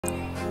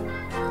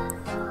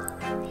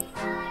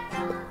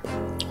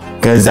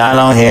Cause I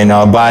don't hear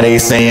nobody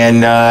saying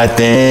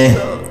nothing.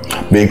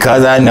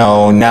 Because I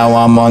know now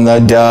I'm on the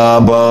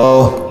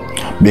double.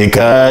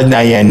 Because now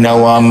you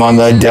know I'm on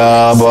the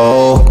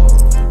double.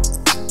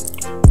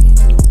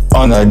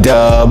 On the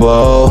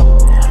double.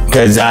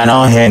 Cause I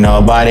don't hear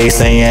nobody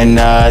saying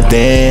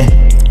nothing.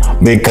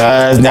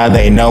 Because now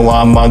they know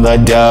I'm on the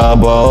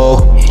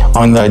double.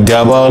 On the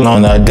double,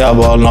 on the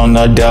double, on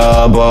the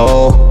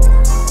double.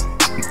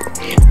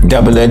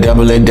 Double it,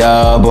 double it,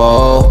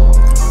 double.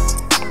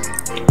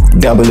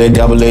 Double it,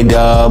 double it,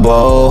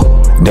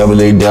 double. Double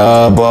it,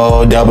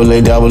 double. Double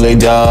it, double it,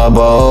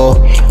 double.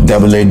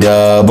 Double it,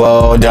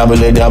 double.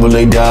 Double it, double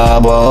it,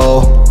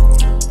 double.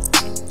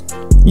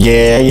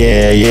 Yeah,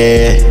 yeah,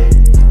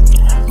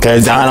 yeah.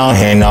 Cause I don't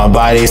hear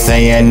nobody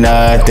saying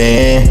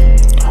nothing.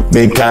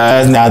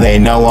 Because now they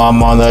know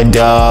I'm on the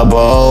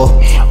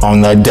double. On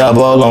the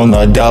double, on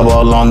the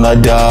double, on the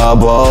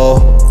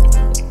double.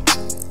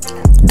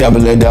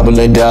 Double it, double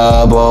it,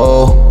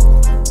 double.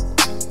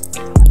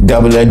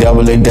 Double it,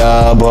 double it,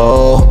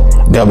 double.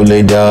 Double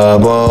it,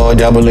 double.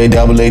 Double it,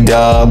 double it,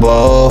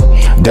 double.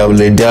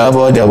 Double it,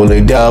 double, double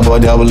it, double,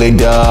 double it,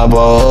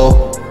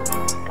 double.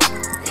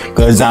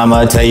 Cause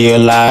I'ma tell you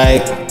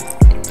like,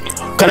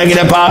 can I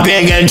get it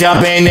poppin', get it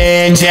jumpin'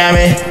 and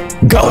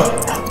jammin'? Go!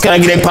 Can I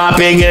get it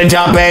poppin', get it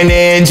jumpin'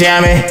 and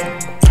jammin'?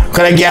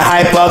 Can I get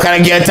hype up,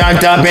 can I get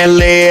turned up and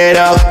lit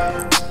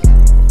up?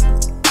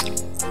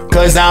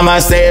 Cause I'ma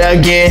say it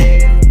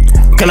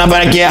again. Can I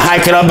better get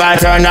hype, can I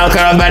better turn up,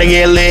 can I better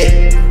get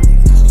lit?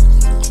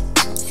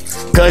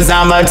 Cause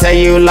I'ma tell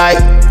you like,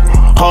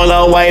 hold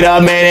up, wait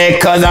a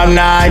minute, cause I'm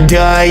not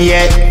done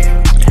yet.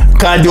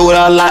 Cause I do it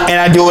a lot and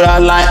I do it a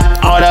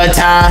lot all the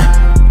time.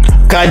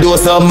 Cause I do it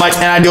so much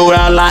and I do it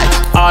a lot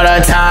all the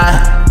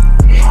time.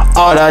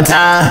 All the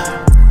time.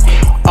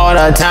 All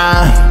the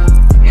time.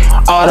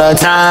 All the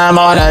time,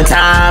 all the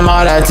time,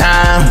 all the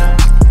time.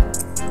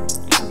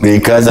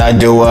 Because I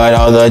do it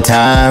all the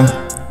time.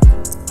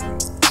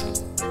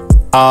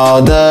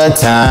 All the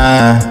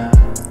time.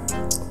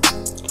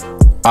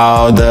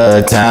 All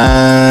the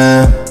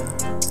time.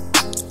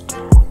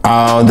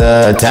 All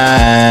the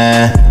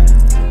time.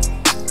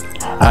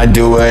 I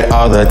do it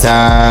all the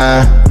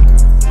time.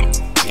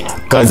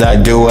 Cause I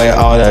do it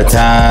all the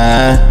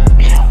time.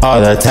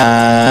 All the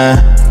time.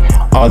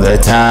 All the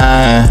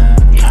time.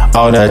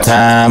 All the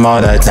time,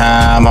 all the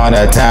time, all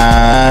the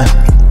time.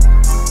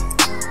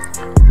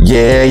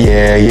 Yeah,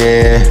 yeah,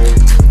 yeah.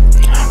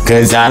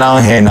 Cause I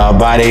don't hear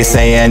nobody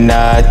saying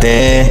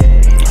nothing.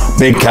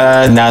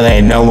 Because now they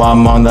know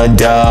I'm on the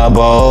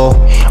double.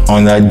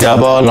 On the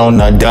double, on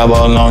the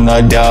double, on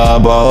the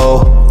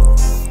double.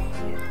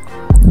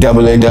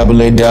 Double it, double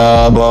it,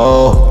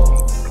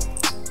 double.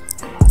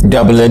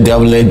 Double it,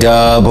 double it,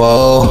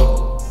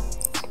 double.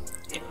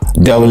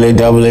 Double it,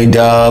 double it,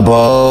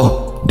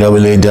 double.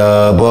 Double it,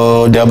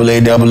 double, double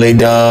it, double it,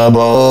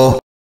 double.